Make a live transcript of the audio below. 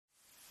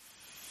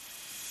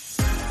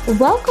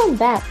Welcome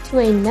back to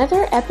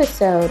another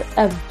episode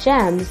of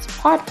GEMS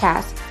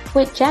podcast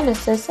with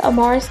Genesis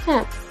Amaris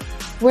Kemp,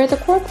 where the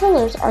core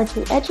pillars are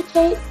to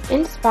educate,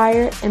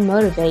 inspire, and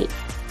motivate.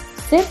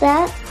 Sit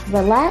back,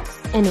 relax,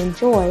 and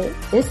enjoy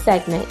this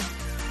segment.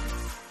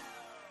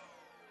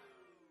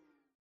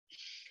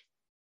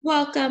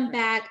 Welcome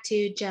back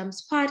to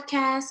GEMS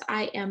podcast.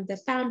 I am the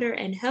founder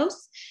and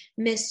host,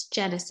 Miss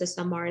Genesis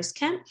Amaris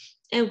Kemp,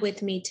 and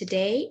with me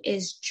today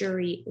is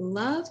Jury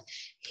Love.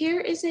 Here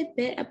is a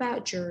bit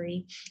about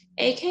Jury,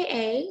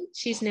 aka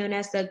she's known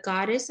as the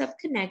Goddess of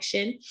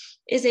Connection,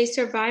 is a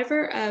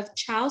survivor of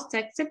child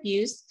sex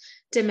abuse,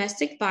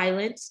 domestic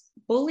violence,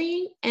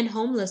 bullying, and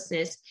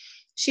homelessness.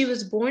 She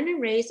was born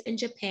and raised in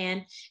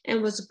Japan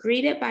and was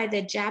greeted by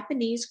the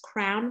Japanese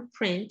crown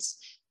prince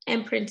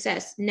and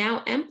princess,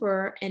 now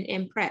emperor and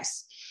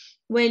empress,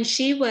 when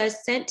she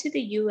was sent to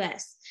the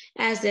U.S.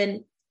 as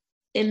an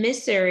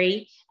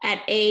emissary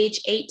at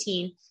age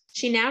 18.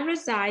 She now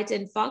resides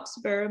in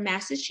Foxborough,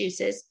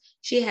 Massachusetts.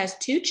 She has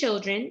two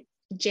children,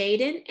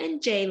 Jaden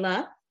and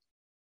Jayla,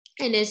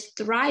 and is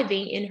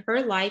thriving in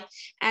her life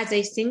as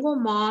a single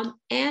mom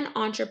and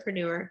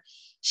entrepreneur.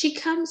 She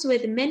comes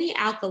with many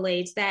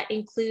accolades that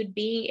include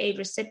being a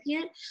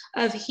recipient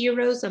of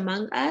Heroes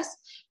Among Us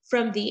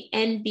from the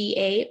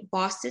NBA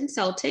Boston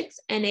Celtics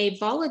and a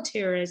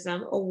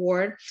volunteerism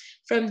award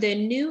from the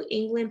New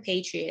England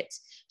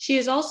Patriots. She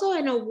is also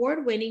an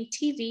award-winning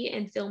TV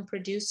and film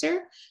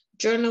producer,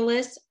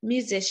 journalist,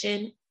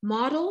 musician,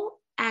 model,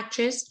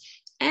 actress,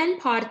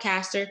 and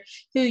podcaster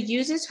who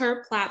uses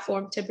her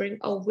platform to bring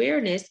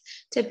awareness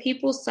to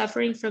people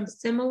suffering from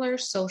similar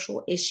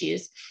social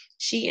issues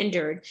she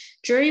endured.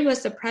 Jury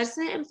was the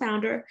president and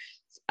founder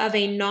of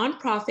a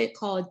nonprofit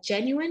called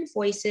Genuine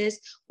Voices,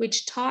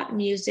 which taught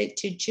music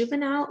to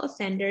juvenile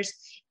offenders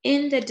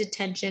in the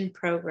detention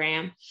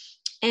program.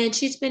 And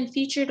she's been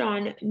featured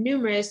on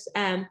numerous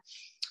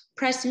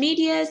press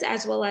medias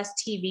as well as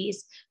TVs.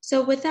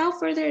 So without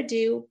further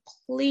ado,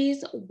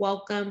 please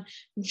welcome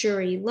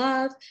Jury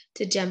Love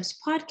to GEMS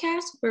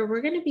podcast, where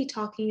we're going to be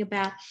talking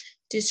about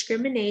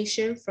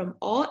discrimination from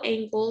all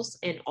angles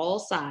and all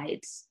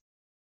sides.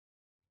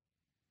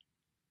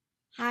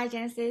 Hi,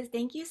 Genesis.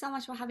 Thank you so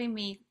much for having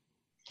me.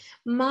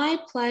 My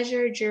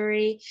pleasure,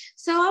 Jury.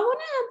 So I want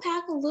to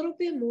unpack a little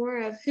bit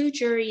more of who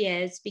Jury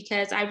is,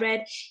 because I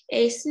read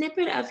a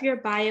snippet of your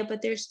bio,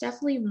 but there's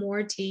definitely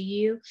more to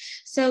you.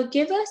 So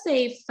give us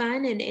a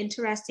fun and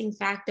interesting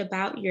fact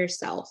about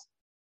yourself.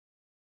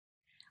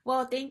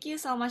 Well, thank you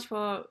so much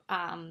for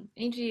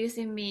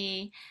introducing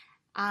me.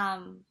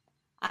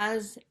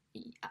 As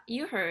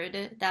you heard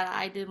that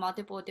I do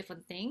multiple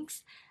different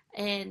things,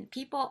 and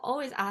people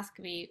always ask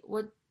me,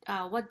 what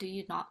do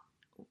you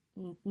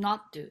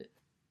not do?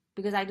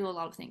 Because I do a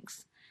lot of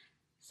things.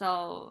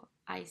 So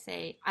I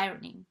say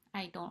ironing.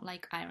 I don't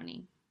like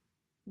ironing,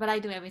 but I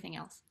do everything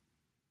else.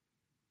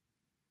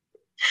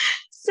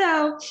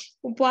 So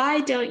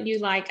why don't you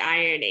like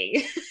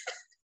ironing?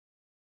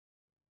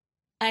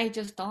 I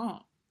just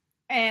don't.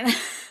 And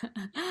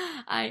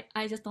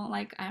I just don't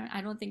like iron.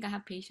 I don't think I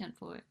have patience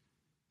for it.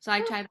 So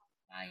I try to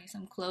buy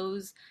some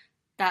clothes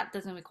that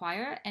doesn't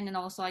require, and then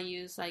also I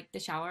use like the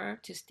shower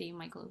to steam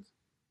my clothes.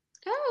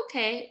 Oh,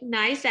 okay.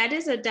 Nice. That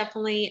is a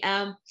definitely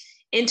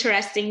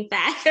interesting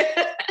fact.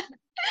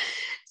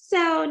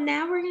 So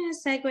now we're going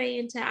to segue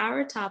into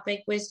our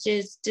topic, which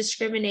is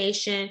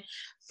discrimination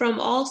from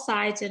all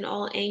sides and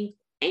all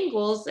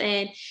angles.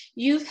 And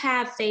you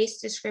have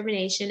faced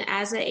discrimination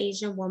as an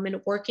Asian woman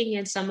working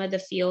in some of the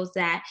fields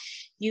that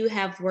you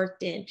have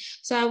worked in.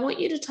 So I want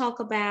you to talk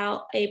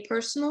about a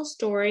personal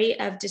story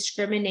of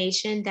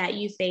discrimination that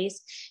you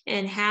faced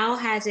and how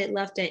has it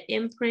left an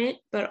imprint,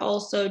 but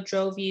also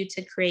drove you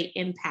to create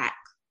impact.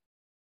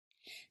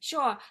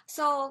 Sure.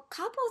 So, a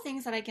couple of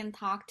things that I can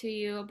talk to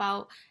you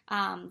about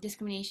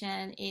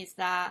discrimination is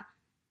that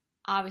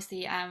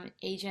obviously I'm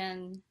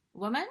Asian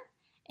woman,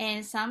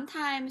 and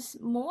sometimes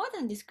more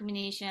than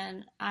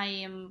discrimination, I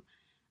am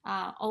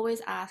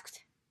always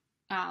asked,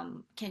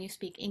 "Can you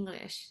speak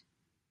English?"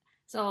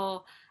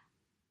 So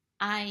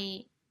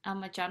I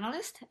am a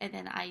journalist, and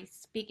then I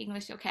speak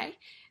English, okay?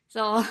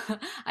 So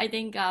I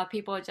think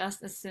people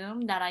just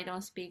assume that I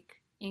don't speak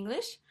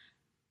English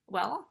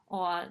well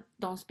or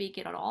don't speak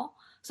it at all.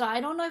 So I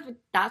don't know if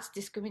that's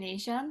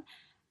discrimination.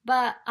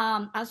 But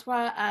as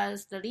far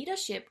as the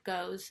leadership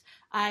goes,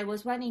 I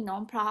was running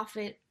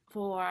nonprofit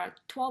for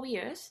 12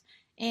 years.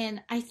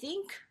 And I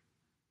think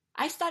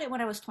I started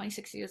when I was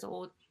 26 years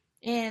old.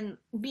 And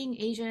being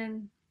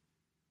Asian,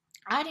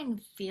 I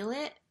didn't feel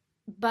it,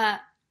 but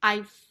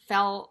I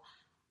felt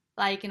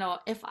like,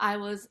 if I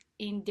was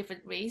in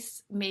different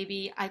race,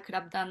 maybe I could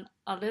have done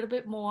a little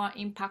bit more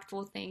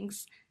impactful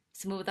things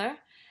smoother.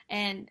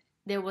 And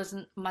there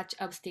wasn't much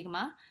of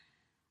stigma.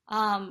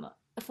 Um,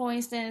 for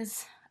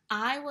instance,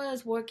 I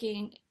was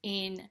working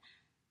in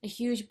a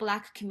huge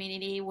Black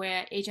community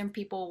where Asian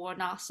people were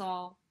not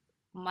so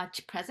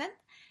much present.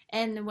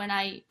 And when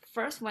I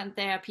first went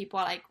there, people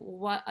are like,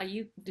 "What are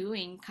you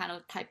doing?" kind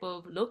of type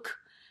of look.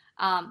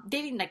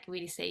 They didn't like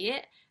really say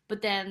it,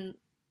 but then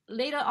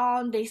later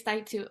on, they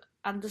started to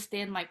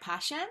understand my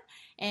passion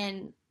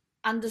and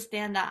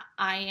understand that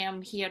I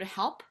am here to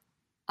help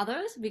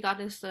others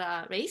regardless of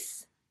the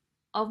race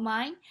of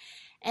mine.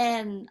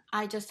 And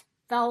I just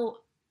felt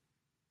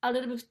a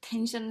little bit of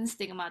tension and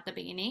stigma at the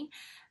beginning,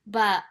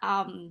 but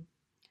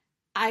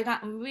I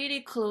got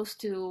really close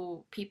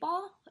to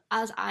people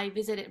as I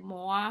visited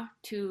more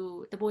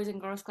to the Boys and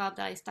Girls Club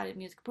that I studied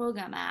music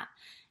program at,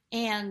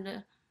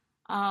 and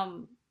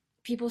um,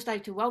 people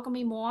started to welcome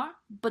me more,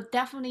 but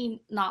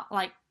definitely not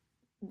like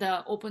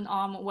the open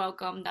arm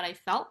welcome that I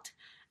felt.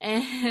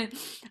 And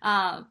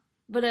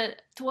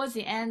but towards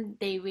the end,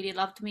 they really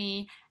loved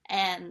me,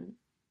 and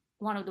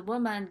one of the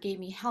women gave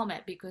me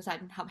helmet because I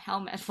didn't have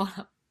helmet for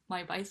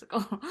my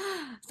bicycle.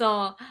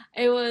 So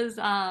it was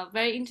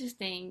very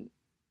interesting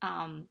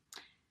um,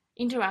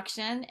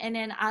 interaction. And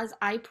then as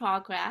I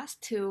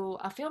progressed to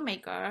a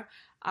filmmaker,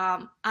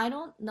 I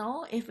don't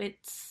know if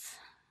it's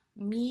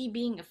me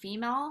being a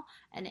female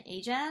and an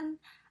Asian.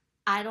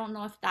 I don't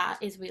know if that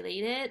is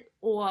related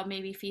or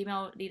maybe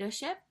female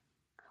leadership.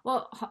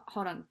 Well,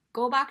 hold on.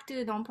 Go back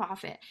to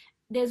nonprofit.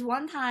 There's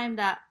one time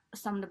that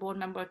some of the board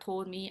member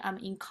told me I'm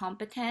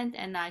incompetent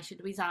and I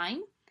should resign.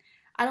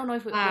 I don't know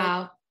if it was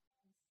Wow.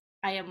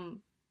 I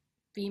am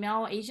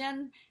female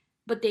Asian,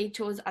 but they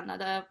chose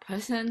another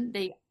person.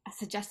 They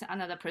suggested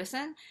another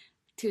person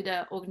to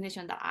the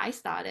organization that I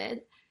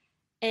started,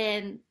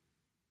 and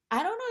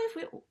I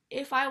don't know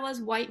if I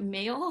was white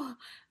male,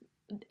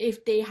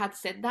 if they had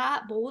said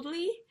that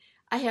boldly.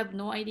 I have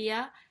no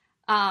idea,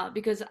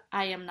 because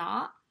I am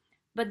not.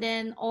 But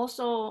then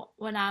also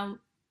when I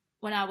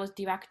was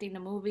directing the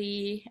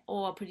movie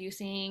or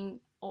producing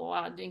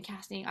or doing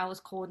casting, I was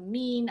called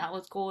mean. I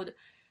was called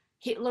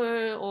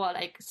Hitler or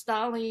like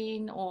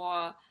Stalin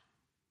or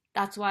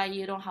that's why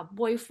you don't have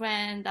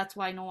boyfriend, that's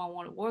why no one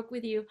want to work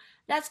with you.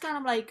 That's kind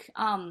of like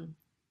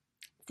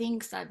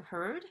things I've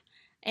heard,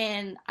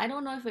 and I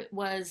don't know if it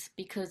was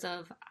because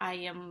of I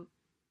am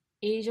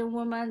Asian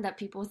woman that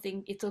people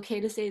think it's okay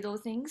to say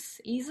those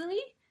things easily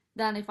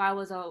than if I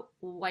was a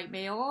white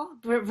male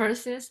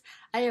versus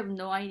I have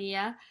no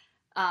idea.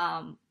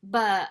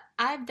 But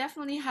I've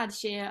definitely had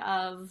share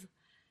of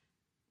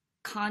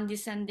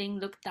condescending,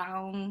 look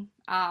down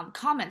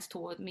comments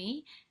toward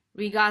me,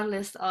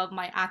 regardless of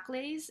my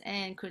accolades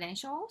and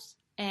credentials.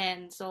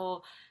 And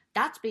so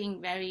that's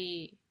being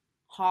very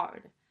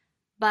hard.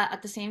 But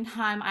at the same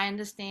time, I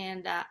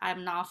understand that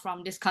I'm not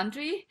from this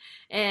country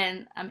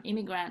and I'm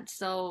immigrant.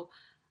 So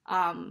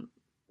um,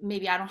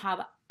 maybe I don't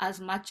have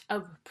as much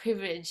of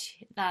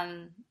privilege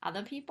than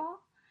other people.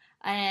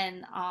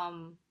 And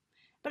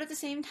but at the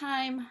same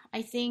time,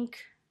 I think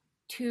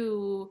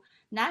to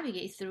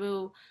navigate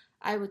through,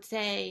 I would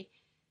say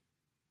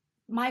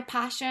my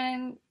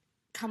passion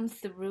comes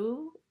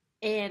through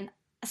and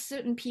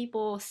certain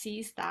people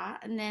sees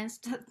that and then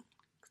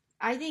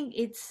I think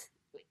it's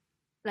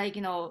like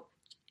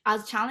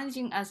as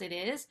challenging as it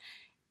is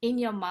in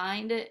your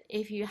mind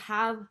if you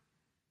have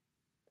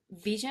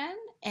vision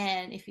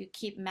and if you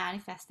keep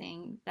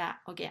manifesting that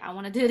okay I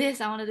want to do this,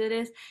 I want to do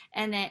this,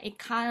 and then it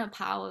kind of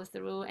powers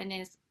through and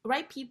then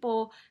right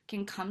people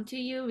can come to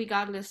you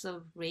regardless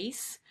of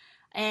race,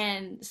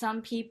 and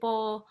some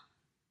people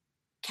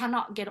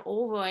cannot get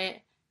over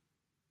it.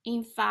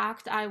 In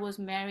fact, I was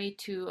married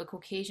to a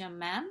Caucasian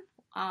man,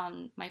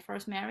 my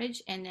first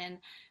marriage, and then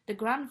the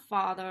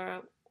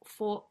grandfather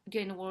fought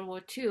during World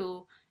War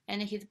II,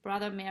 and his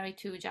brother married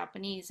to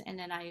Japanese, and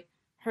then I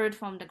heard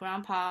from the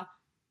grandpa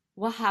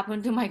what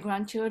happened to my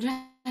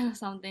grandchildren or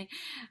something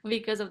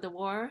because of the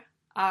war.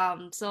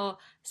 So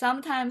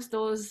sometimes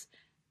those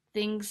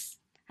things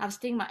have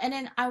stigma. And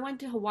then I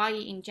went to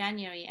Hawaii in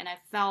January, and I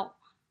felt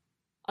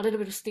a little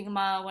bit of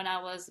stigma when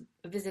I was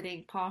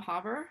visiting Pearl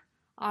Harbor,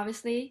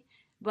 obviously.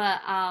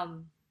 But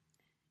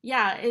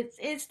yeah,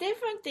 it's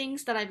different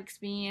things that I've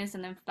experienced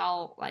and then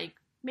felt like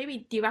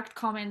maybe direct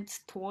comments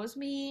towards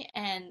me,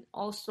 and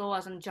also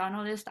as a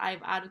journalist,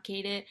 I've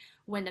advocated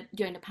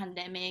during the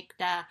pandemic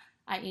that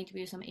I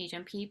interviewed some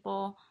Asian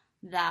people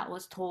that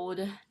was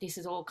told this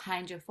is all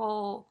kind of your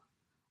fault,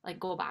 like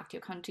go back to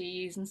your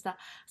countries and stuff.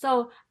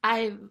 So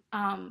I've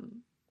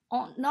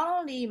not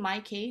only my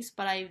case,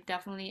 but I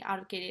definitely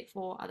advocated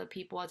for other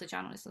people as a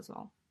journalist as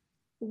well.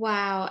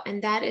 Wow,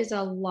 and that is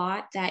a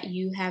lot that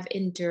you have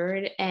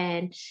endured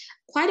and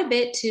quite a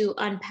bit to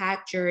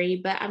unpack, Jury.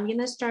 But I'm going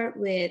to start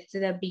with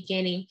the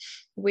beginning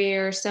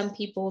where some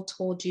people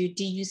told you,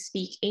 do you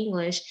speak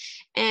English?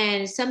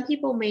 And some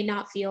people may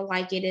not feel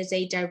like it is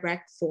a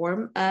direct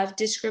form of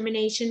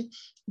discrimination,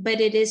 but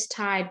it is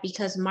tied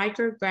because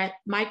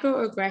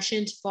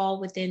microaggressions fall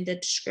within the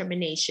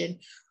discrimination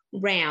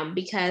realm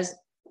because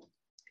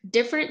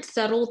different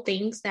subtle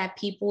things that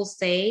people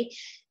say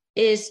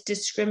is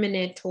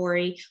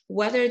discriminatory,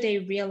 whether they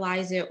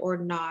realize it or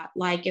not.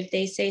 Like if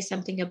they say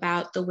something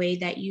about the way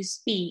that you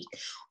speak,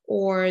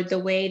 or the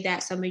way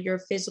that some of your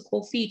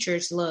physical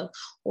features look,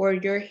 or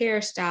your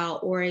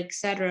hairstyle, or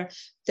etc.,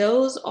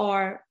 those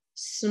are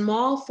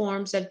small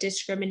forms of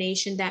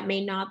discrimination that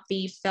may not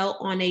be felt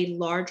on a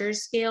larger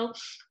scale,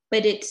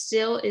 but it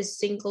still is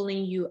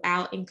singling you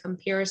out in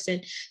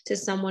comparison to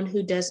someone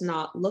who does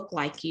not look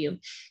like you.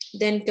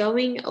 Then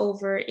going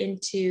over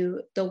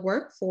into the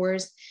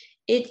workforce,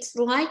 it's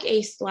like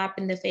a slap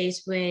in the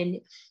face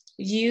when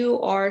you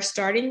are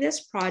starting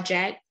this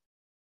project,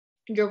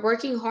 you're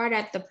working hard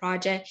at the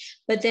project,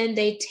 but then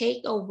they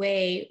take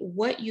away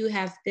what you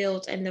have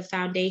built and the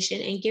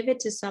foundation and give it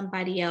to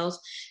somebody else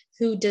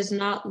who does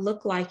not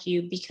look like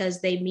you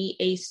because they meet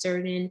a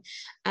certain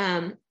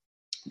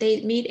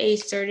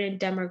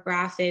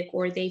demographic,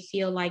 or they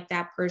feel like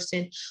that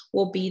person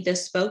will be the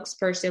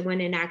spokesperson,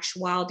 when in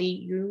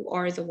actuality you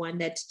are the one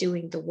that's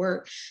doing the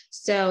work.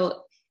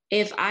 So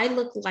if I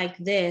look like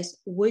this,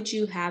 would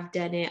you have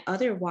done it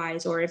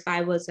otherwise? Or if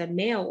I was a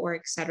male, or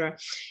etc.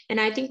 And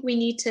I think we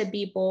need to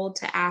be bold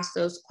to ask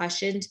those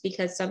questions,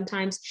 because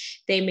sometimes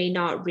they may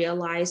not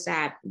realize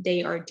that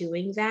they are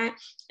doing that.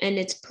 And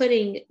it's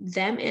putting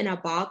them in a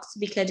box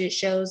because it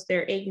shows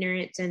their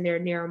ignorance and their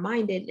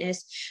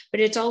narrow-mindedness,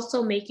 but it's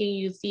also making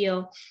you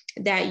feel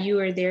that you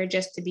are there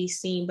just to be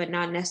seen, but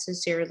not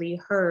necessarily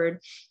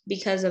heard,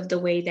 because of the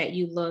way that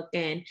you look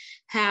and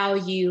how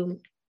you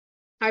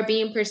are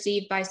being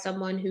perceived by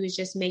someone who is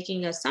just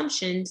making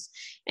assumptions.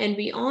 And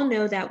we all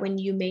know that when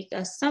you make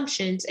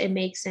assumptions, it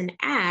makes an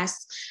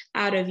ass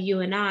out of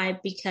you and I,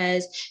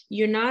 because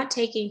you're not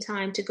taking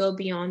time to go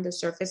beyond the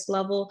surface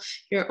level.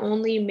 You're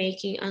only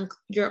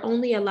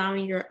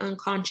allowing your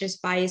unconscious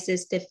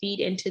biases to feed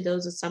into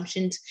those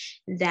assumptions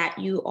that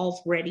you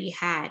already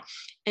had.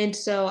 And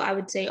so I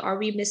would say, are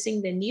we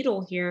missing the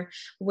needle here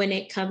when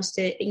it comes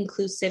to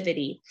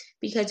inclusivity?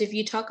 Because if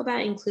you talk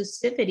about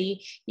inclusivity,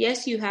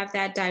 yes, you have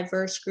that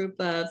diverse group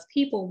of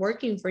people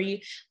working for you,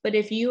 but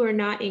if you are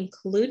not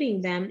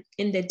including them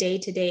in the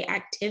day-to-day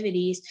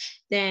activities,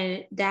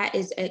 then that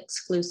is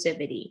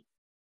exclusivity.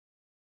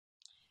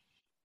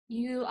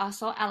 You are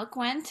so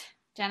eloquent,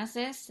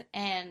 Genesis,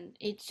 and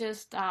it's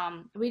just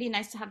really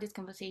nice to have this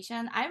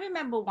conversation. I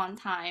remember one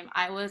time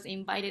I was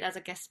invited as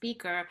a guest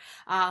speaker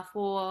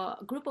for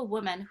a group of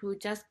women who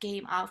just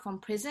came out from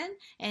prison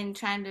and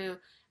trying to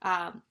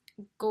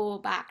go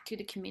back to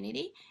the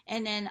community.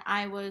 And then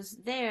I was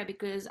there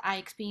because I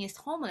experienced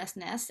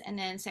homelessness and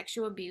then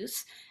sexual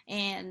abuse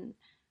and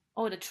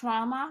all the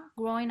trauma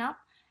growing up.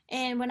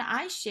 And when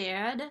I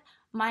shared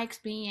my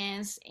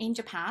experience in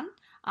Japan,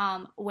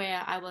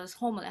 where I was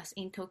homeless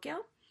in Tokyo,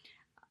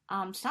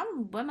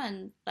 some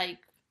women, like,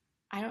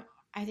 I don't,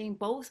 I think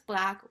both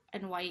black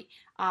and white,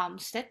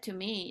 said to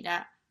me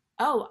that,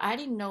 "Oh, I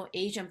didn't know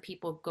Asian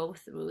people go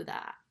through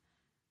that."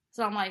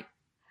 So I'm like,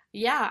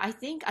 yeah, I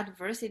think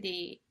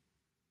adversity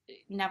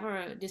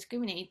never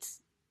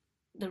discriminates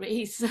the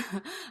race.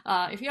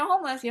 If you're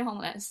homeless, you're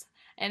homeless.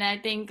 And I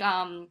think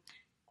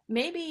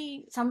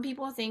maybe some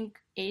people think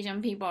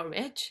Asian people are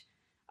rich.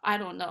 I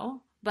don't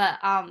know, but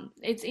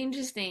it's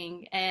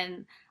interesting.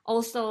 And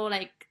also,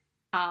 like,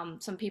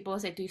 some people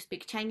say, "Do you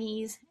speak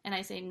Chinese?" And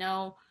I say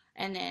no.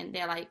 And then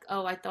they're like,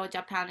 "Oh, I thought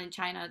Japan and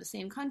China are the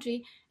same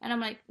country." And I'm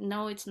like,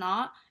 "No, it's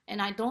not.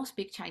 And I don't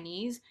speak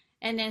Chinese."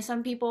 And then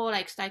some people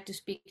like start to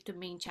speak to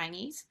me in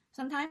Chinese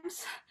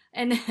sometimes.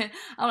 And then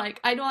I'm like,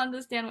 "I don't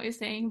understand what you're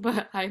saying,"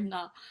 but I'm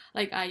not,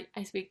 like, I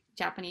speak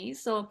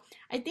Japanese. So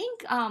I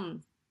think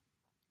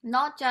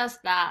not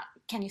just that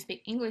can you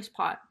speak English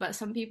part, but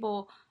some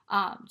people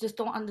just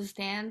don't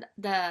understand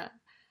the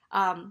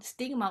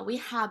stigma we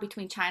have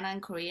between China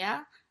and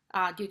Korea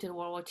due to the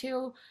World War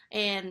II,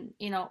 and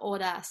all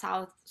the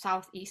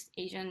Southeast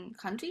Asian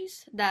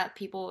countries that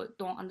people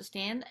don't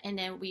understand, and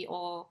then we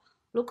all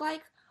look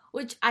like,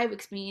 which I've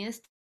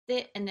experienced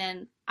it, and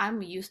then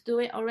I'm used to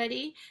it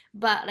already.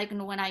 But like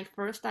when I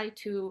first started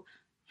to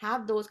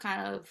have those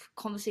kind of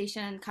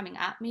conversation coming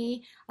at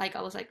me, like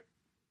I was like,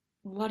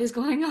 what is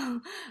going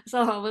on? So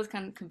I was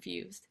kind of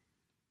confused.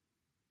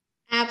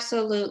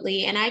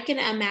 Absolutely. And I can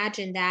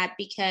imagine that,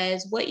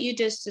 because what you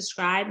just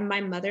described,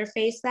 my mother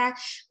faced that,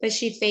 but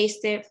she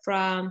faced it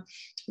from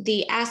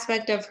the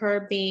aspect of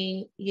her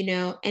being,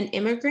 an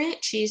immigrant.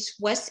 She's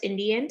West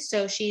Indian.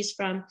 So she's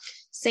from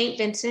St.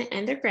 Vincent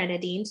and the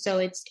Grenadines. So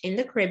it's in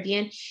the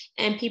Caribbean.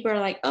 And people are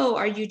like, "Oh,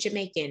 are you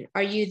Jamaican?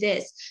 Are you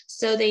this?"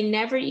 So they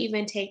never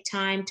even take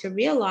time to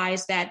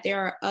realize that there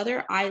are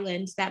other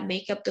islands that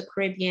make up the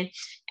Caribbean.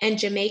 And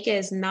Jamaica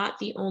is not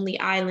the only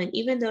island,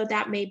 even though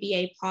that may be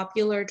a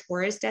popular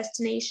tourist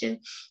destination.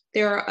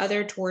 There are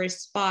other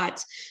tourist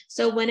spots.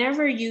 So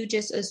whenever you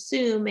just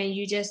assume and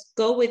you just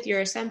go with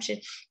your assumption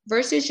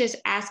versus just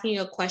asking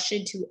a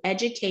question to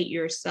educate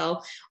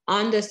yourself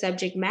on the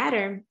subject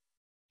matter,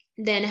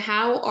 then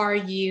how are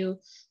you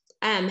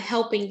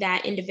helping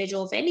that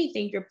individual? If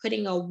anything, you're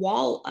putting a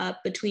wall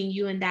up between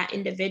you and that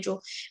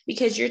individual,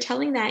 because you're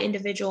telling that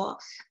individual,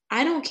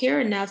 I don't care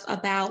enough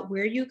about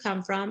where you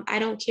come from. I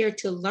don't care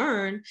to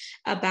learn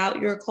about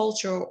your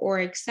culture or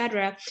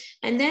etc.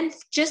 And then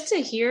just to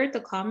hear the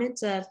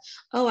comments of,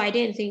 oh, I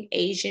didn't think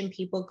Asian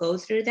people go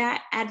through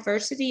that.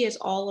 Adversity is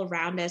all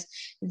around us.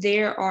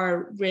 There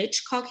are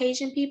rich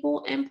Caucasian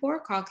people and poor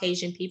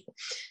Caucasian people.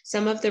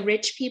 Some of the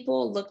rich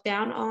people look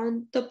down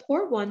on the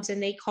poor ones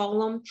and they call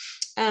them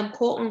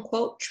quote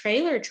unquote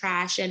trailer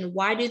trash. And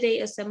why do they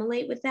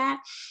assimilate with that?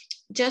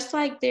 Just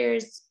like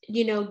there's,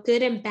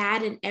 good and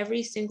bad in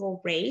every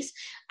single race,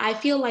 I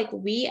feel like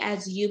we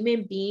as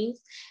human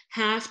beings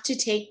have to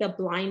take the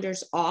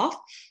blinders off.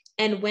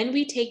 And when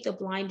we take the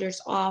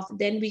blinders off,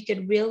 then we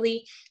could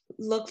really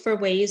look for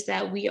ways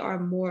that we are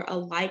more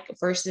alike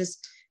versus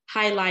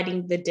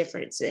highlighting the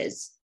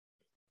differences.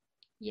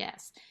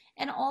 Yes.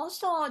 And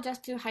also,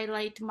 just to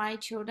highlight, my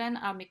children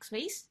are mixed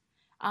race.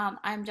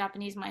 I'm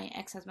Japanese, my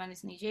ex-husband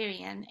is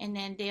Nigerian, and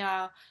then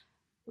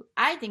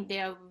I think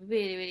they are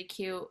really, really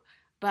cute.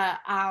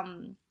 But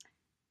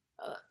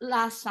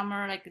last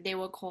summer, like they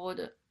were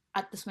called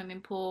at the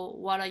swimming pool,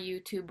 "What are you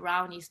two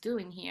brownies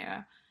doing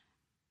here?"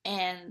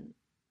 And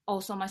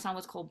also, my son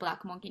was called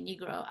Black Monkey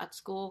Negro at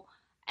school.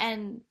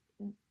 And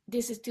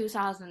this is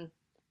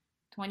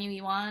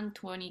 2021,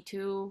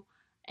 22,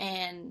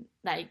 and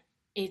like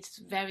it's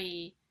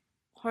very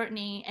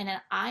hurting. And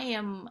then I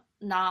am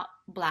not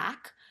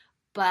Black,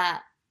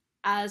 but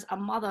as a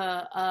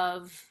mother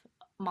of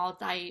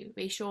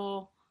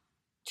multiracial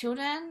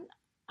children,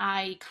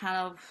 I kind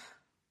of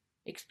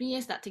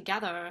experienced that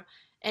together,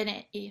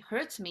 and it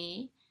hurts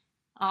me,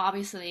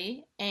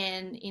 obviously.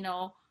 And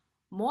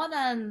more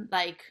than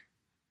like,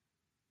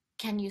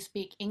 can you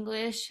speak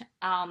English?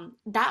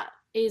 That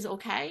is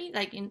okay.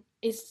 Like,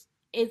 it's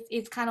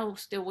kind of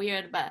still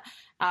weird, but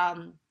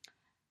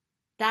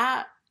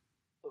that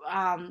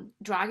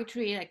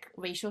derogatory, like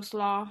racial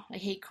slur,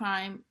 like hate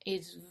crime,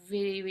 is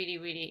really, really,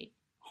 really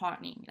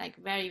heartening. Like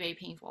very, very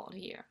painful to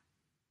hear.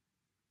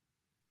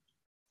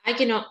 I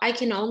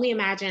can only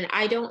imagine.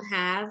 I don't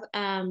have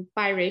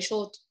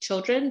biracial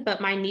children,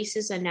 but my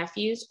nieces and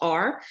nephews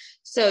are.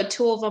 So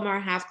two of them are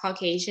half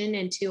Caucasian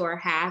and two are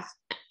half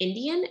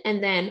Indian,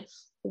 and then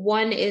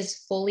one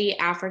is fully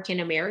African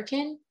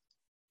American.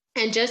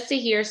 And just to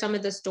hear some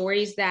of the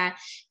stories that,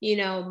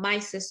 my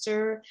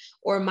sister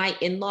or my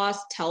in-laws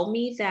tell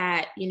me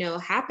that,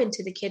 happen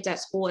to the kids at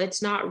school,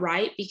 it's not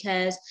right,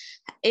 because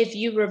if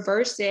you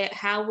reverse it,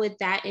 how would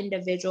that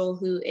individual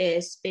who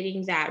is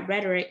spitting that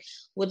rhetoric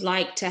would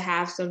like to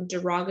have some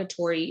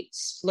derogatory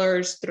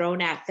slurs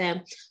thrown at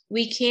them?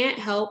 We can't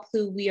help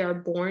who we are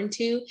born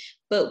to,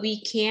 but we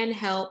can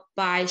help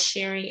by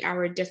sharing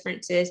our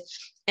differences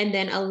and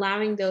then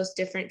allowing those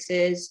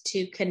differences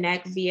to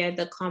connect via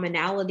the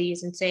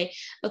commonalities and say,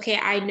 okay,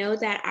 I know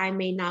that I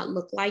may not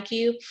look like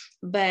you,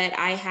 but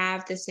I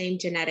have the same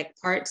genetic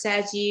parts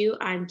as you.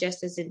 I'm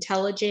just as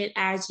intelligent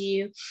as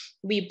you.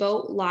 We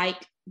both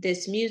like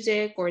this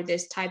music or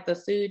this type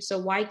of food. So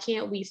why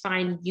can't we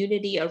find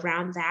unity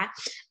around that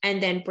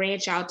and then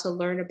branch out to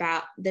learn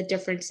about the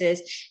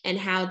differences and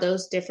how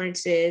those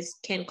differences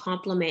can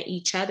complement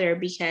each other?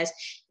 Because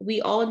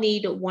we all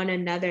need one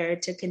another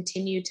to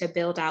continue to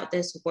build out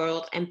this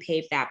world and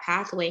pave that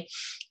pathway.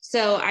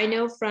 So I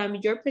know from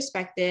your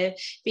perspective,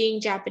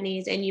 being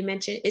Japanese, and you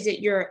mentioned, is it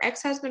your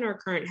ex-husband or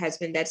current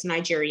husband that's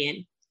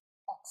Nigerian?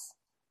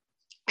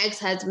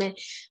 Ex-husband,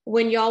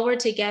 when y'all were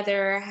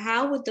together,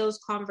 how would those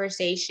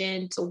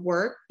conversations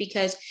work?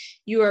 Because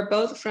you are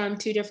both from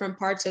two different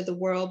parts of the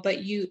world,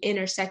 but you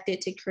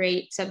intersected to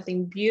create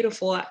something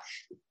beautiful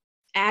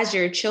as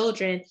your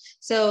children.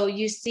 So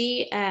you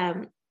see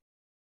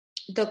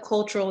the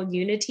cultural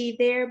unity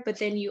there, but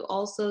then you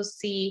also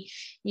see,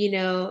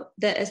 the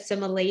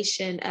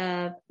assimilation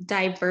of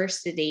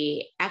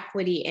diversity,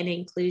 equity, and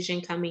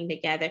inclusion coming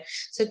together.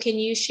 So can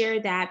you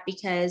share that?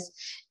 Because,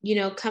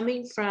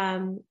 coming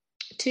from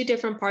two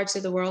different parts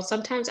of the world,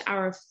 sometimes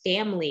our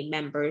family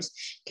members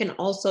can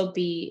also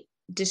be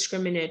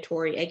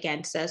discriminatory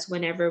against us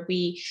whenever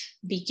we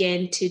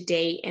begin to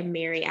date and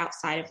marry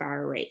outside of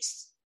our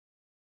race.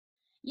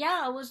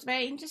 Yeah, it was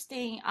very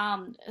interesting.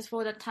 As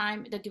for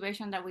the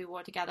duration that we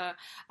were together,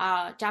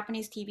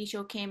 Japanese TV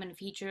show came and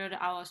featured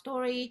our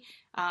story.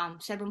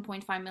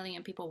 7.5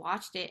 million people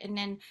watched it, and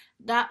then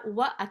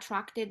what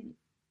attracted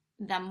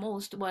them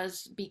most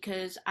was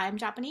because I'm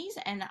Japanese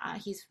and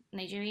he's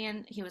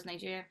Nigerian. He was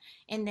Nigerian,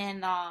 and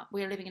then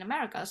we're living in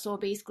America. So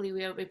basically,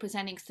 we are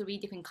representing three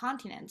different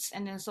continents,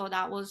 and then so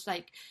that was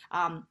like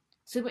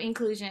super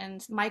inclusion,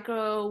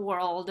 micro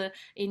world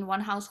in one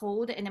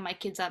household, and then my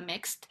kids are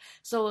mixed.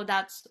 So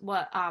that's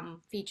what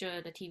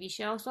featured the TV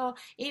show. So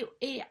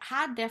it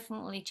had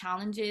definitely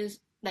challenges,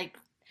 like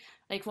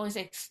for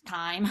instance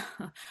time.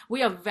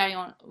 We are very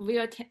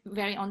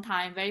on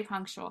time, very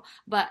punctual,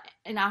 but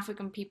in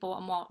African people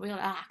are more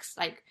relaxed,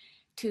 like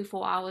 2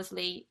 4 hours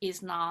late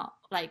is not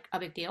like a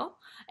big deal.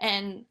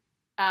 And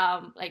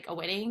like a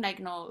wedding, like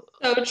no,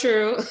 So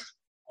true.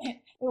 it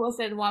was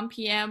at 1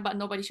 p.m. but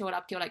nobody showed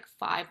up till like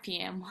 5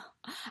 p.m.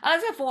 I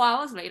was like 4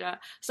 hours later.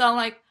 So I'm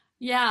like,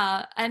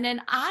 yeah. And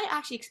then I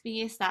actually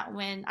experienced that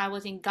when I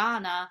was in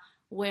Ghana,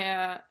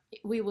 where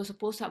we were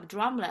supposed to have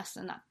drum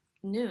lesson at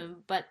noon,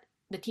 but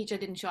the teacher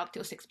didn't show up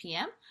till 6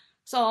 p.m.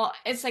 So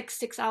it's like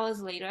 6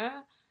 hours later,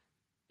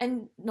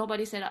 and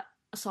nobody said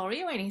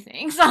sorry or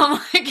anything. So I'm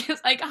like,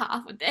 it's like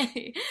half a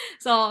day.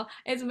 So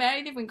it's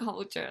very different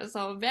culture.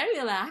 So very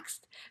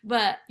relaxed,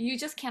 but you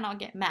just cannot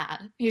get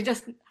mad. You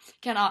just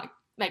cannot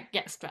like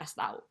get stressed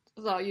out.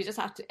 So you just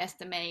have to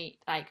estimate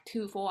like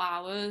 2 4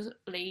 hours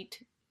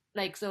late.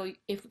 Like, so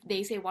if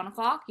they say 1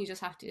 o'clock, you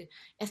just have to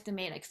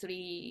estimate like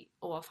 3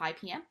 or 5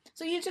 p.m.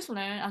 So you just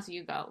learn as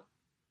you go.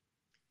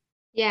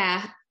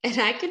 Yeah, and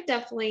I could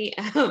definitely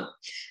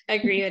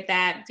agree with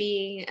that.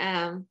 Being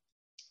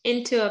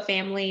into a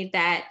family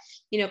that,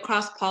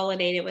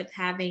 cross-pollinated with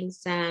having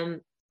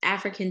some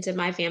Africans in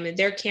my family.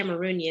 They're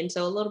Cameroonian,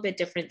 so a little bit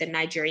different than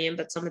Nigerian,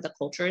 but some of the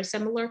culture is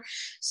similar.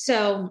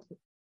 So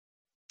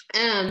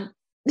um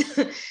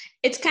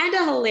it's kind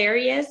of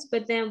hilarious,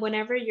 but then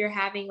whenever you're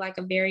having like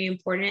a very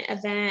important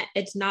event,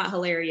 it's not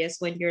hilarious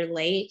when you're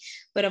late.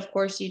 But of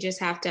course, you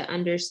just have to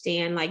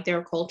understand like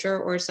their culture,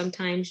 or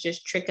sometimes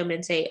just trick them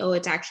and say, oh,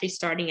 it's actually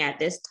starting at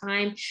this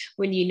time,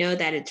 when you know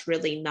that it's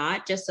really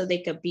not, just so they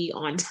could be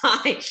on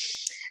time.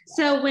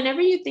 So,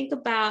 whenever you think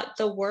about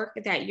the work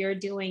that you're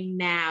doing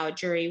now,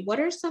 Jury, what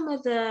are some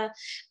of the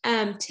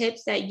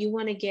tips that you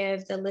want to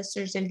give the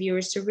listeners and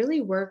viewers to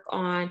really work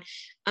on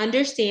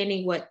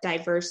understanding what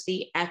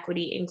diversity,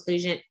 equity,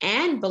 inclusion,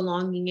 and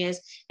belonging is,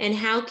 and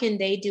how can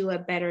they do a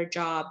better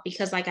job?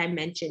 Because, like I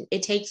mentioned,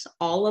 it takes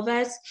all of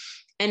us.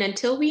 And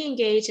until we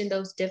engage in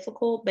those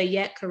difficult but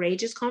yet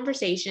courageous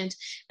conversations,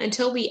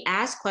 until we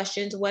ask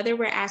questions, whether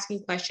we're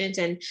asking questions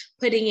and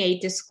putting a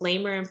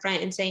disclaimer in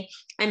front and saying,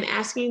 I'm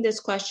asking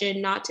this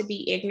question not to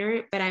be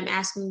ignorant, but I'm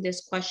asking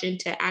this question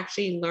to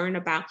actually learn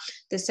about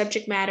the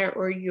subject matter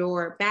or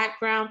your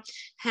background,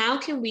 how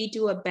can we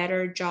do a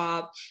better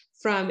job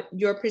from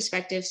your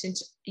perspective,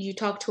 since you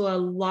talk to a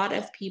lot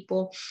of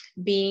people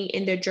being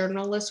in the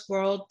journalist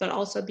world, but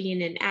also being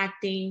in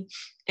acting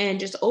and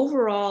just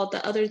overall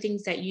the other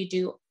things that you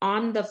do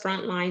on the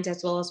front lines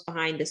as well as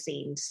behind the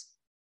scenes?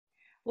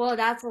 Well,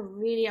 that's a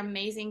really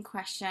amazing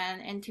question.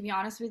 And to be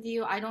honest with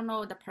you, I don't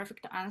know the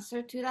perfect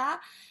answer to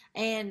that.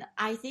 And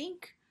I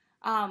think,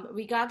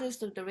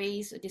 regardless of the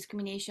race,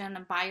 discrimination,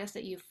 and bias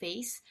that you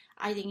face,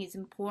 I think it's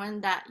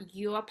important that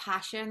your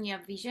passion, your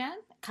vision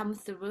come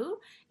through.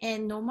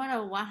 And no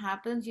matter what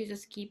happens, you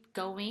just keep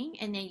going.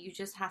 And then you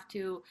just have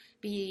to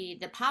be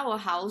the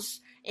powerhouse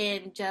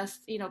and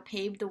just,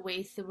 pave the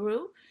way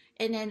through.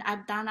 And then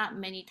I've done that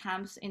many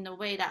times in a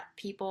way that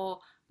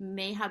people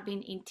may have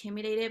been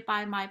intimidated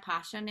by my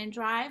passion and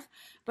drive.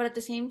 But at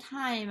the same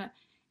time,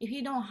 if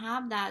you don't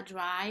have that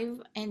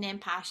drive and then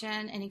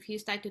passion, and if you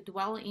start to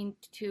dwell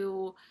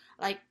into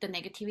like the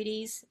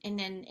negativities, and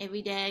then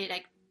every day,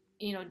 like,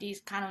 these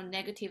kind of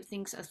negative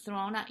things are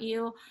thrown at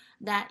you,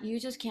 that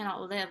you just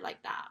cannot live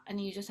like that. And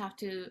you just have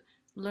to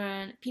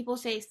learn. People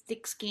say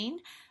thick skin,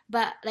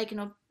 but like,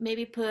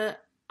 maybe put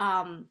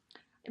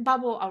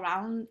bubble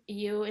around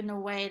you in a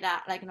way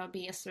that, like,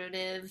 be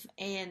assertive.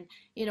 And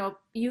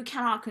you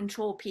cannot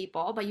control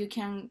people, but you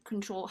can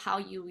control how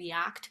you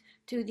react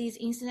to these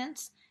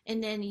incidents.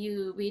 And then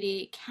you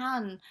really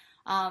can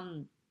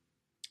um,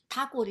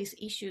 tackle these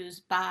issues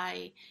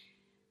by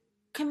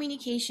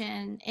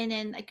communication. And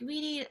then, like,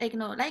 really, like,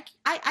 like,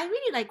 I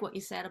really like what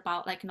you said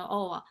about, like,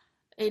 oh,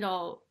 you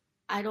know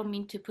I don't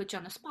mean to put you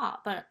on the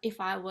spot, but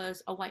if I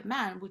was a white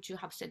man, would you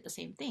have said the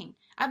same thing?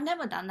 I've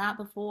never done that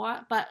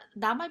before, but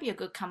that might be a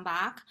good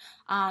comeback.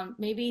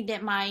 Maybe they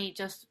might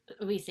just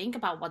rethink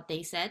about what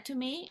they said to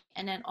me,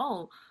 and then,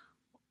 oh,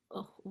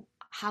 uh,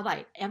 have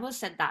I ever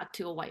said that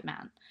to a white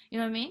man? You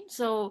know what I mean?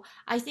 So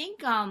I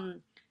think,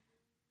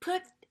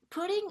 put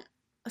putting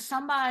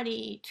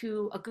somebody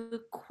to a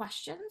good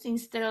questions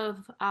instead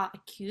of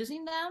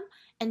accusing them,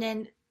 and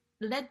then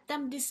let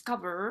them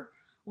discover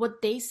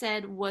what they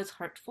said was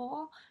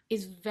hurtful,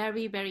 is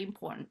very, very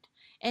important.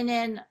 And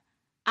then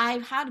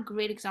I've had a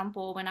great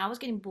example when I was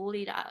getting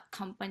bullied at a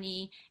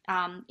company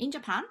in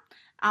Japan.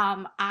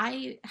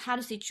 I had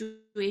a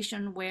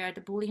situation where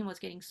the bullying was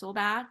getting so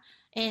bad,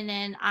 and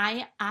then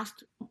I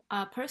asked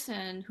a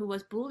person who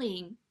was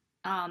bullying,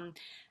 um,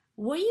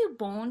 were you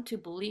born to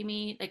bully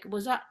me? Like,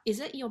 is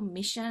it your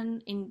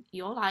mission in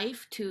your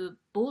life to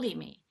bully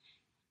me?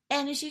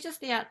 And she just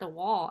stared at the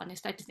wall and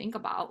started to think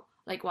about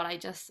like what I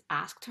just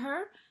asked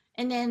her.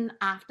 And then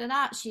after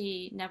that,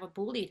 she never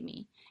bullied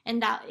me.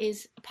 And that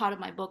is part of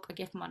my book, A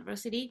Gift from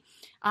Adversity.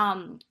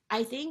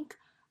 I think,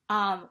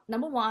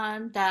 number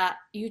one, that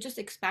you just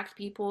expect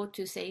people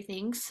to say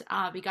things,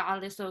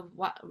 regardless of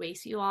what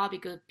race you are,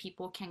 because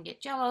people can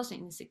get jealous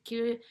and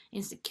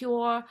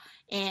insecure,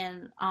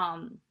 and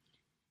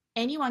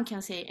anyone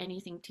can say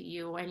anything to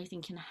you, or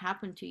anything can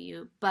happen to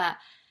you. But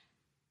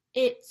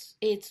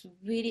it's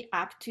really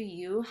up to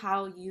you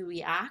how you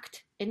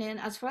react. And then,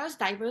 as far as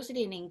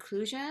diversity and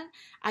inclusion,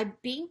 I've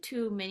been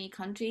to many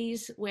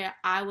countries where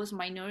I was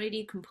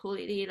minority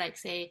completely. Like,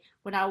 say,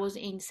 when I was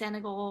in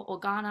Senegal or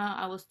Ghana,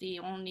 I was the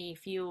only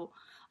few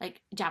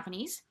like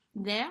Japanese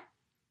there.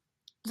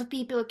 the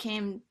people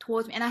came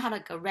towards me, and I had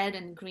like a red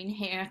and green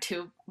hair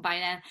too by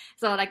then.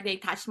 So like they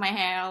touched my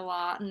hair a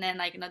lot, and then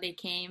like they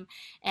came,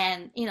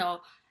 and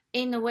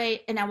in a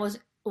way, and I was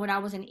when I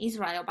was in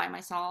Israel by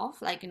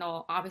myself, like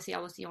obviously I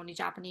was the only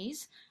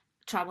Japanese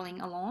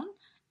traveling alone,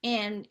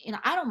 and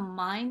I don't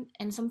mind.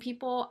 And some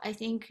people I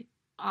think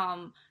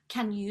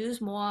can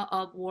use more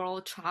of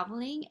world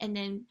traveling, and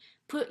then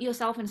put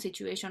yourself in a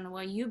situation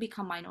where you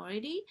become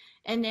minority,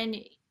 and then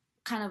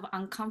kind of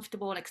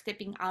uncomfortable, like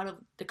stepping out of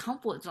the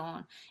comfort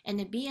zone, and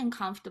then being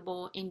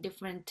comfortable in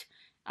different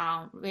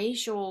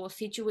racial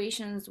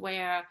situations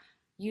where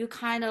you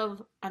kind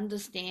of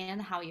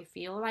understand how you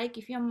feel like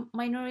if you're a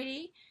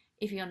minority,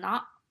 if you're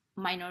not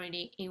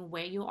minority in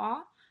where you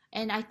are.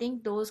 And I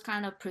think those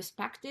kind of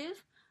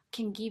perspective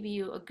can give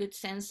you a good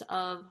sense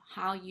of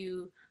how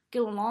you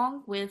get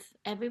along with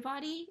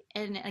everybody.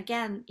 And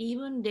again,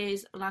 even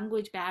there's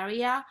language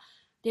barrier,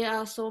 there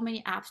are so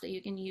many apps that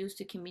you can use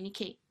to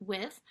communicate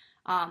with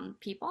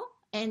people.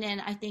 And then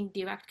I think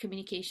direct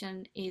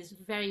communication is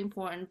very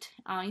important,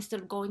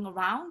 instead of going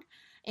around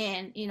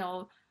and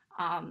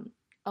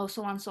oh,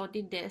 so and so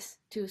did this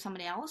to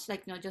somebody else,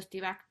 like just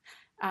direct,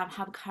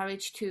 have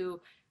courage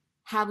to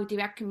have a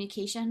direct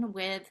communication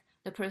with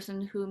the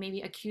person who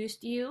maybe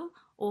accused you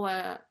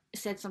or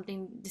said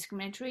something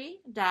discriminatory,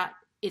 that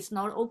it's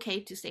not okay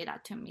to say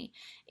that to me.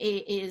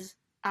 It is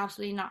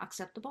absolutely not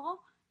acceptable,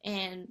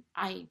 and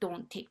I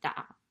don't take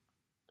that.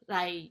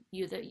 Like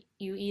you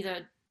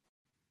either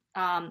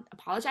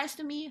apologize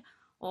to me,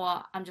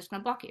 or I'm just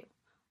gonna block you.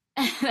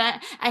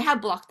 I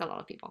have blocked a lot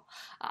of people,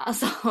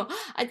 so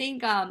I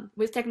think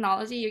with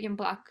technology you can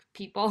block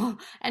people,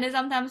 and then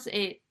sometimes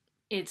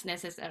it's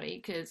necessary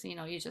because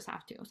you just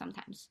have to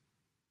sometimes.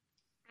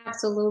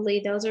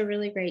 Absolutely. Those are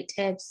really great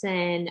tips.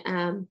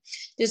 And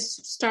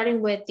just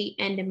starting with the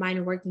end in mind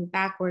and working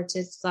backwards,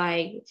 it's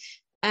like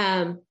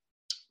um,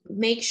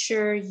 make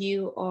sure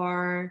you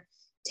are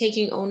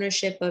taking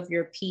ownership of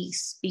your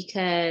peace,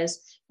 because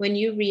when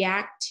you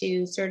react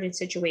to certain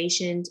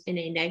situations in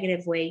a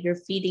negative way, you're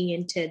feeding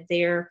into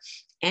their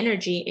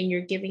energy and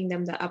you're giving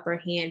them the upper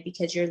hand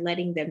because you're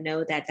letting them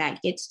know that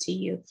that gets to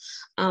you.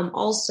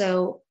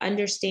 Also,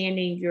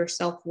 understanding your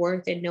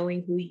self-worth and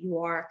knowing who you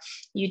are,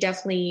 you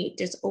definitely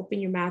just open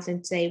your mouth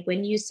and say,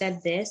 when you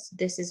said this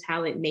is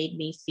how it made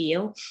me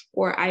feel,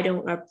 or I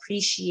don't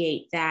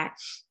appreciate that,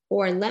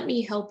 or let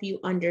me help you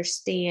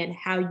understand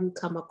how you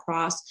come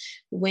across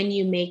when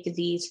you make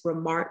these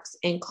remarks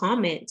and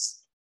comments.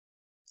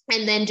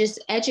 And then just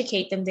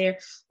educate them there,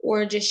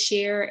 or just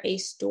share a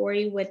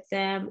story with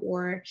them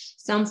or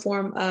some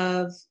form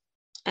of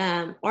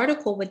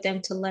article with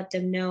them to let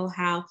them know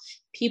how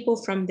people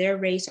from their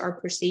race are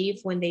perceived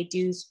when they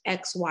do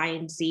X, Y,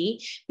 and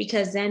Z,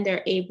 because then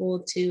they're able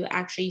to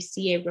actually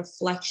see a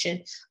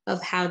reflection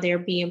of how they're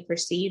being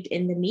perceived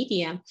in the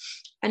media.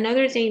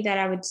 Another thing that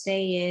I would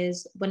say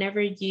is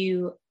whenever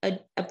you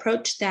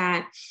approach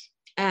that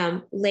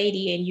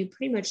lady and you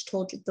pretty much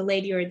told the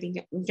lady or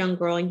the young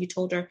girl and you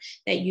told her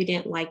that you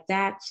didn't like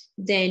that,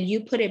 then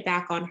you put it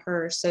back on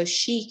her so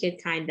she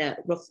could kind of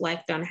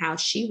reflect on how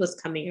she was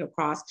coming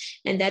across.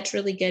 And that's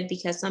really good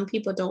because some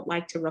people don't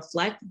like to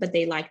reflect, but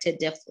they like to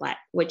deflect,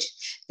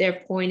 which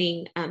they're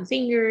pointing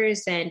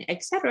fingers and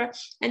etc.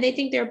 And they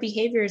think their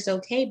behavior is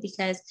okay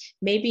because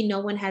maybe no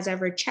one has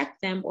ever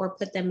checked them or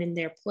put them in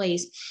their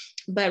place.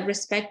 But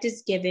respect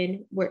is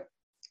given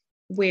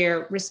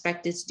where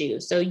respect is due.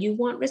 So you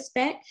want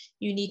respect,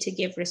 you need to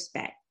give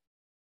respect.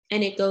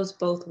 And it goes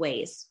both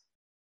ways.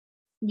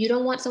 You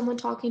don't want someone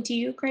talking to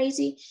you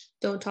crazy,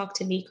 don't talk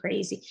to me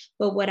crazy.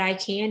 But what I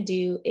can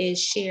do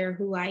is share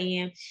who I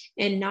am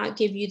and not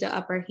give you the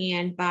upper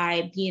hand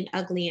by being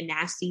ugly and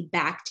nasty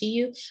back to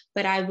you.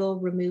 But I will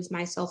remove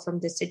myself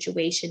from the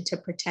situation to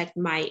protect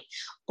my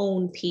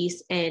own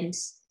peace and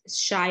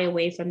shy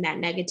away from that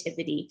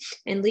negativity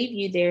and leave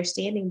you there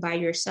standing by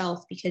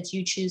yourself because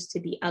you choose to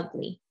be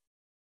ugly.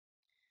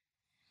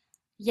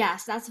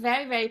 Yes, that's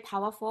very, very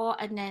powerful,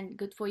 and then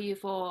good for you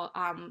for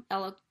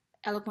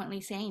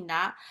eloquently saying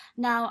that.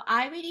 Now,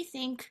 I really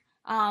think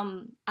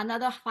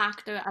another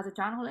factor as a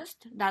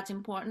journalist that's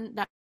important,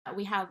 that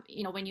we have,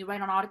 when you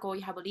write an article,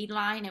 you have a lead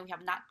line and we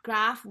have that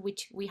graph,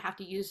 which we have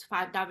to use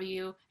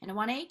 5W and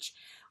 1H.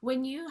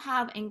 When you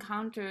have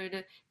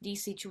encountered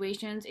these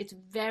situations, it's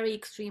very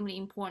extremely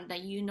important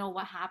that you know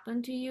what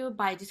happened to you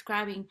by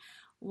describing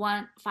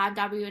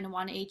 5W and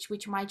 1H,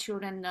 which my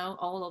children know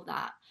all of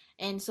that.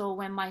 And so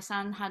when my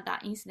son had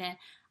that incident,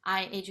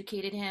 I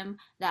educated him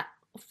that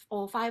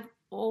all five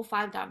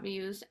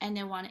W's and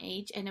then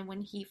 1H, and then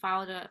when he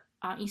filed a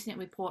incident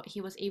report,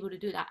 he was able to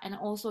do that. And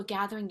also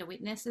gathering the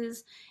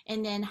witnesses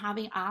and then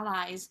having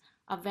allies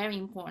are very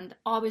important.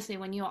 Obviously,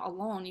 when you're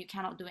alone, you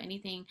cannot do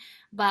anything.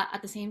 But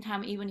at the same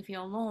time, even if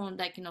you're alone,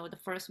 like the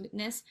first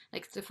witness,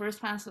 like the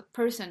first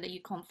person that you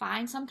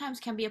confine,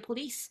 sometimes can be a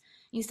police,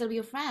 instead of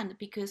your friend,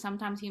 because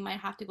sometimes you might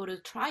have to go to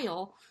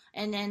trial.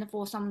 And then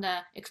for some of the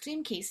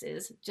extreme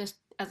cases, just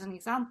as an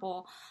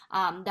example,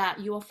 that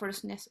your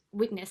first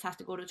witness has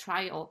to go to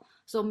trial.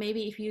 So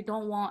maybe if you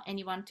don't want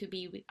anyone to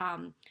be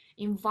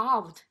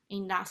involved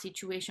in that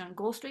situation,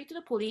 go straight to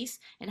the police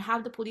and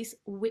have the police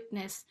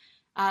witness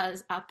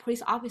as a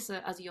police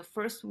officer as your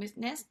first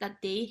witness, that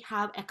they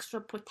have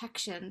extra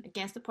protection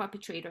against the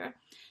perpetrator,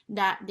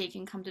 that they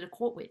can come to the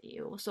court with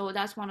you. So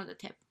that's one of the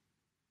tips.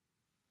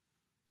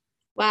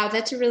 Wow,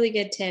 that's a really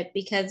good tip,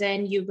 because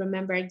then you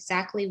remember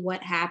exactly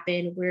what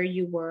happened, where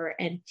you were,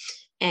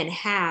 and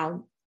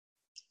how.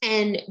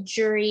 And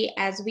jury,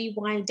 as we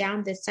wind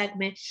down this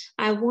segment,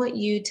 I want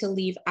you to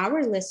leave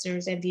our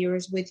listeners and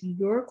viewers with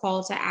your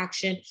call to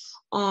action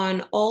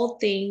on all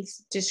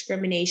things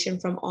discrimination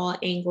from all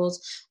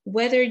angles,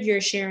 whether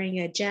you're sharing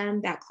a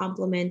gem that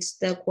complements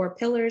the core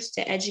pillars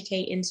to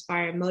educate,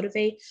 inspire, and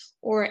motivate,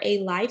 or a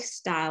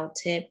lifestyle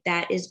tip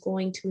that is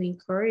going to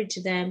encourage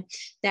them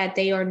that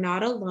they are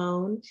not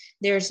alone.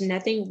 There's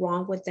nothing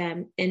wrong with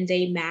them and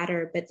they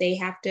matter, but they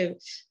have to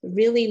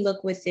really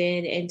look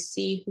within and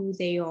see who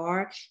they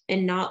are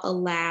and not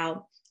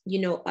allow,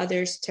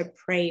 others to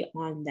prey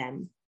on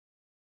them.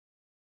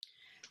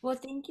 Well,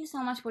 thank you so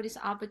much for this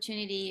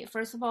opportunity.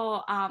 First of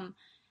all,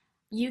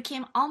 you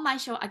came on my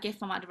show, A Gift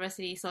from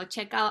Adversity. So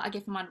check out A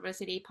Gift from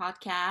Adversity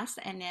podcast.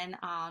 And then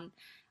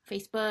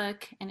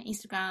Facebook and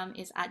Instagram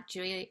is at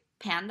Jury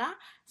Panda.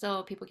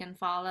 So people can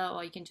follow,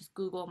 or you can just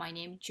Google my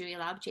name, Jury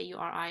Love,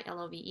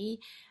 Jurilove.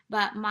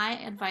 But my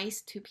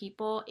advice to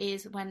people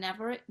is,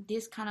 whenever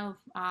this kind of,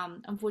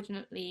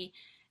 unfortunately,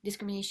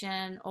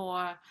 discrimination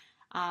or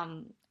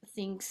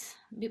things,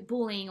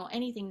 bullying or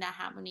anything that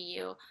happened to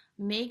you,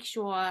 make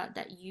sure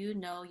that you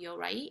know you're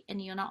right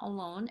and you're not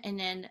alone, and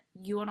then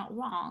you're not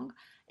wrong,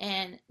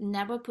 and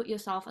never put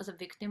yourself as a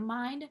victim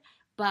mind,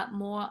 but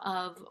more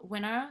of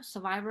winner,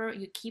 survivor.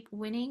 You keep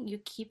winning, you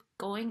keep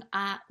going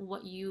at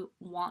what you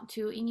want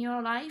to in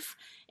your life,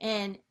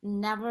 and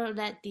never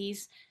let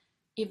these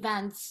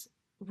events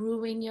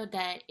ruin your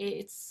day.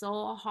 It's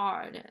so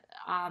hard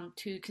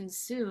to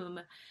consume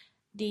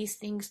these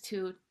things,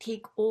 to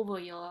take over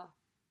your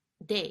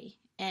day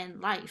and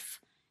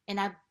life. And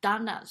I've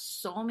done that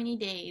so many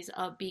days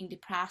of being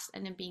depressed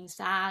and then being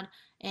sad,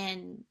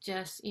 and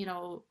just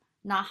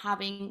not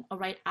having a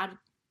right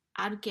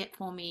advocate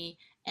for me,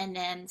 and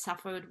then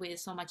suffered with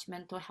so much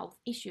mental health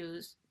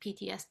issues,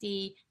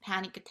 PTSD,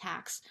 panic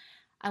attacks.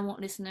 I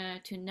want listeners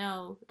to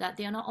know that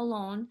they're not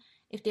alone.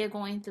 If they're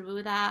going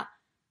through that,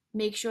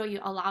 make sure you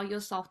allow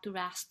yourself to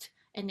rest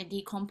and then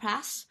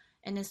decompress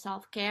and then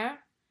self-care.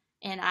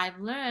 And I've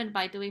learned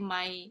by doing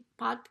my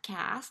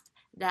podcast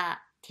that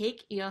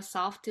take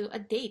yourself to a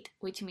date,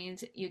 which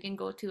means you can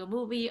go to a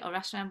movie or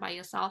restaurant by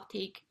yourself,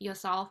 take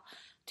yourself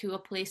to a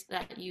place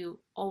that you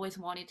always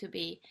wanted to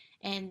be,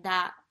 and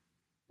that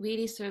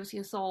really serves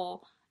your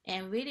soul.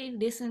 And really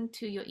listen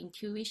to your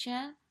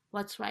intuition,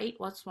 what's right,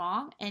 what's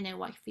wrong, and then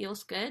what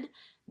feels good.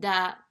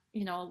 That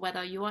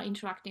whether you are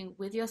interacting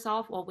with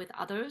yourself or with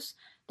others,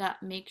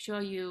 that make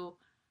sure you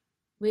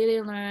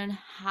really learn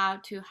how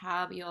to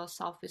have your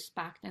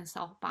self-respect and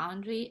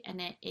self-boundary. And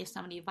then if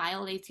somebody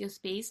violates your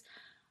space,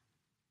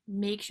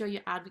 make sure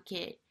you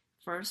advocate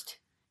first.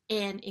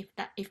 And if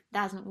that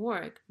doesn't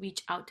work,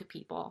 reach out to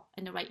people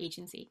in the right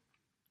agency.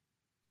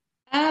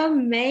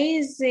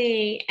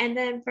 Amazing. And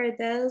then for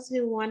those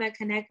who want to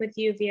connect with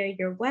you via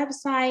your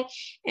website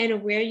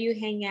and where you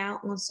hang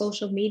out on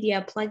social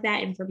media, plug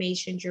that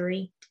information,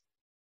 Jury.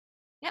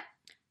 Yep.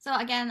 So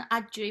again,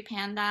 at Jury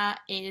Panda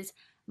is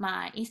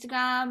my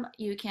Instagram.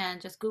 You can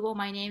just Google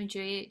my name,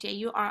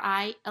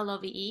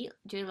 Jurilove,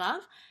 Jury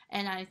Love,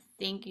 and I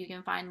think you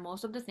can find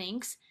most of the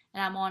things.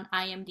 And I'm on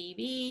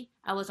IMDb.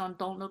 I was on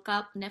Don't Look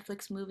Up,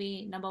 Netflix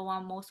movie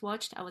 #1 most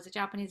watched. I was a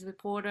Japanese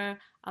reporter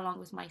along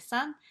with my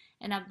son,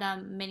 and I've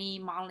done many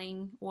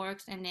modeling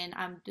works, and then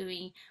I'm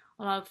doing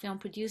a lot of film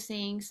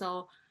producing,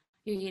 so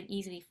you can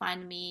easily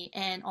find me.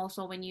 And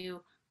also when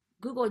you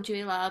Google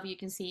Jury Love, you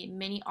can see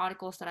many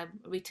articles that I've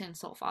written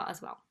so far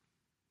as well.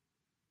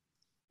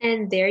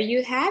 And there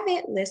you have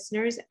it,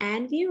 listeners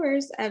and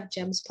viewers of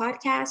GEMS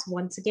Podcast.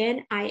 Once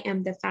again, I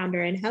am the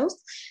founder and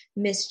host,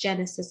 Miss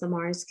Genesis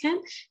Amaris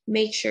Kemp.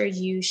 Make sure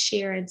you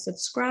share and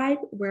subscribe.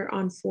 We're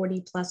on 40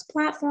 plus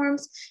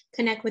platforms.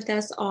 Connect with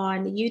us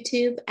on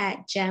YouTube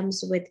at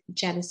GEMS with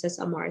Genesis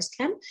Amaris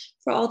Kemp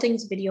for all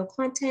things video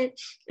content.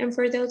 And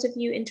for those of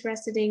you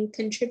interested in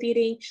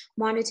contributing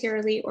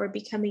monetarily or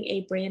becoming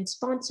a brand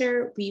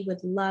sponsor, we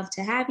would love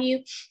to have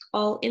you.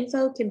 All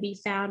info can be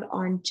found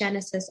on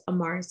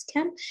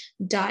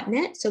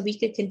GenesisAmarisKemp.net, so we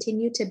could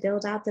continue to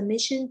build out the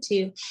mission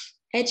to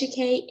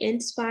educate,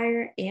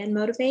 inspire, and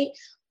motivate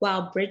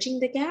while bridging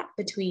the gap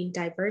between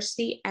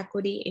diversity,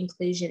 equity,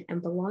 inclusion,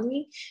 and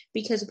belonging,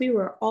 because we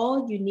were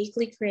all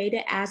uniquely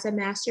created as a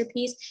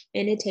masterpiece,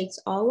 and it takes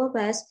all of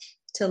us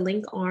to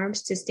link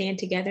arms to stand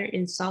together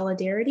in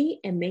solidarity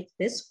and make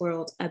this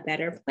world a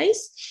better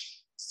place.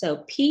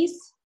 So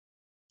peace,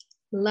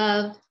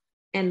 love,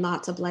 and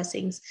lots of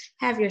blessings.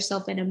 Have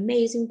yourself an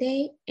amazing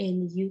day,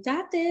 and you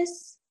got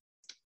this.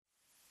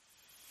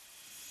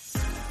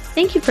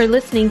 Thank you for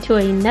listening to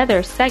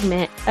another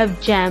segment of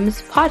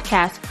GEMS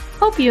Podcast.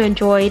 Hope you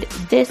enjoyed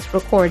this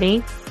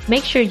recording.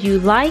 Make sure you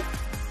like,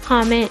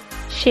 comment,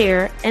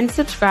 share, and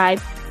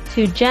subscribe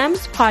to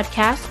GEMS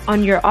Podcast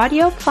on your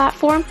audio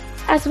platform,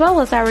 as well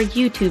as our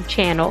YouTube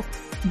channel,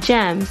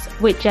 GEMS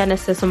with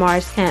Genesis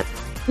Amaris Kemp.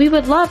 We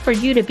would love for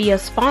you to be a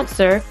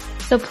sponsor,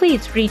 so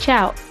please reach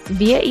out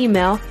via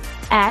email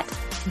at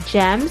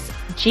GEMS,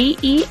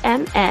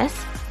 GEMS,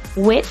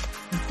 with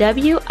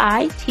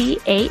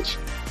WITH,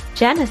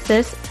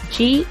 Genesis,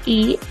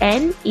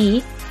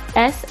 GENESIS,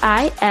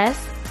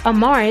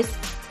 Amaris,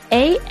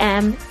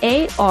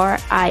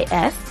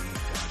 AMARIS,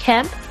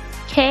 Kemp,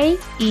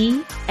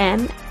 KEMP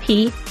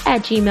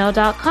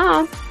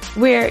 @gmail.com,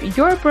 where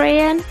your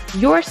brand,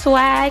 your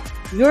swag,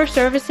 your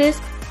services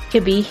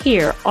could be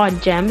here on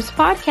GEMS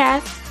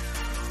Podcast.